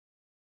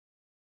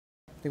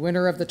The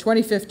winner of the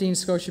 2015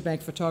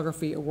 Scotiabank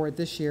Photography Award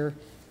this year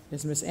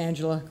is Miss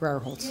Angela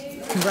Grauerholz.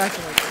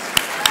 Congratulations.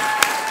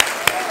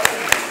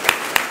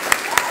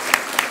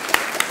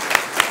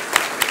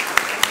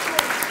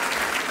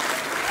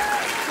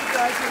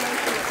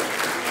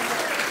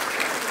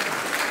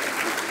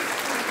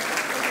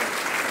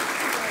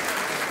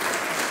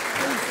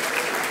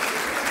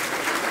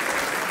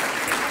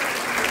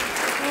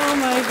 Oh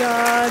my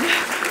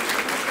God.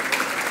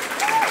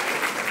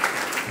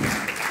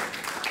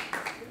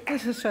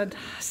 This is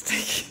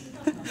fantastic.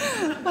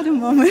 What a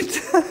moment.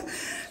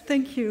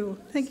 Thank you.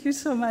 Thank you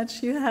so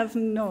much. You have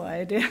no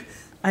idea.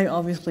 I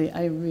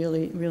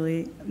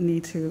really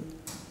need to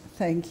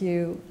thank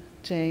you,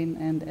 Jane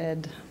and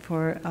Ed,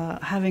 for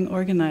having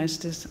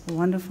organized this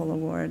wonderful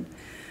award,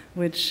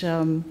 which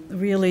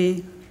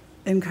really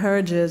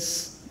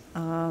encourages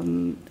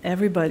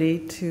everybody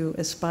to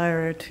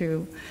aspire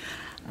to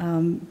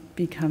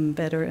become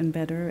better and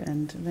better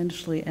and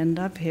eventually end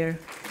up here.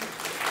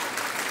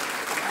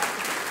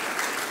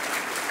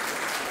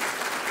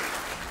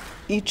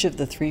 Each of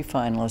the 3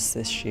 finalists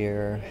this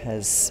year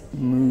has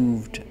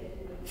moved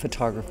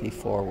photography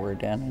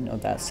forward, and I know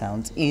that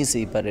sounds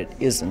easy, but it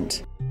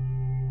isn't.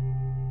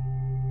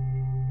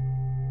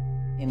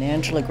 In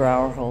Angela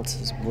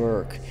Grauerholz's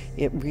work,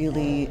 it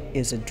really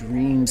is a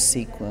dream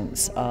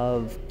sequence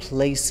of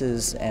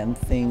places and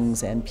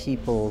things and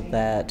people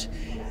that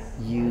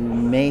you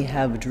may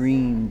have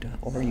dreamed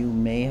or you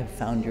may have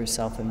found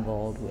yourself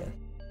involved with.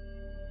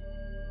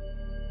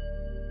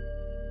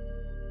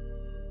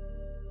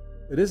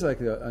 It is like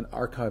an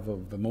archive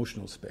of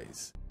emotional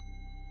space.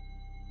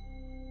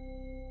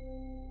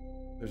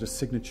 There's a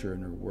signature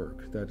in her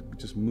work that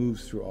just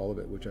moves through all of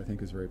it, which I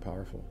think is very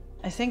powerful.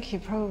 I think he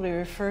probably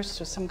refers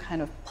to some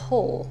kind of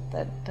pull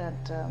that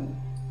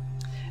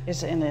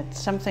is in it,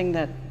 something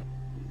that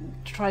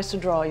tries to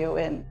draw you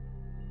in.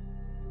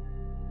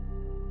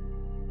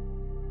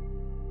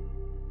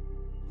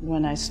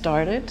 When I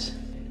started,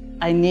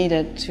 I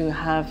needed to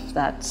have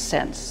that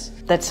sense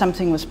that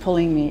something was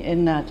pulling me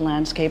in that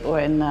landscape or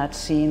in that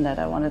scene that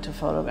I wanted to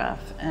photograph.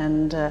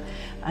 And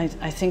I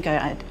think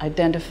I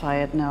identify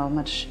it now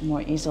much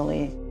more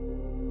easily.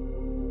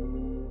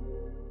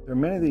 There are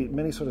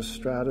many sort of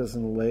stratas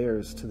and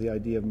layers to the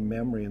idea of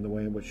memory and the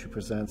way in which she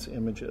presents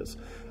images.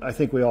 I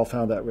think we all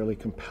found that really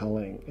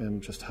compelling,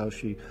 and just how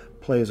she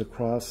plays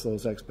across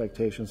those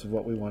expectations of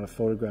what we want a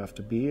photograph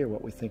to be or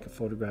what we think a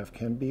photograph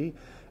can be,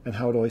 and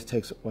how it always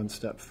takes it one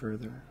step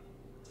further.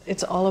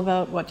 It's all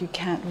about what you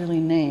can't really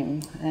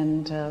name,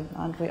 and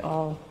aren't we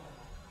all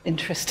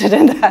interested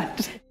in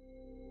that?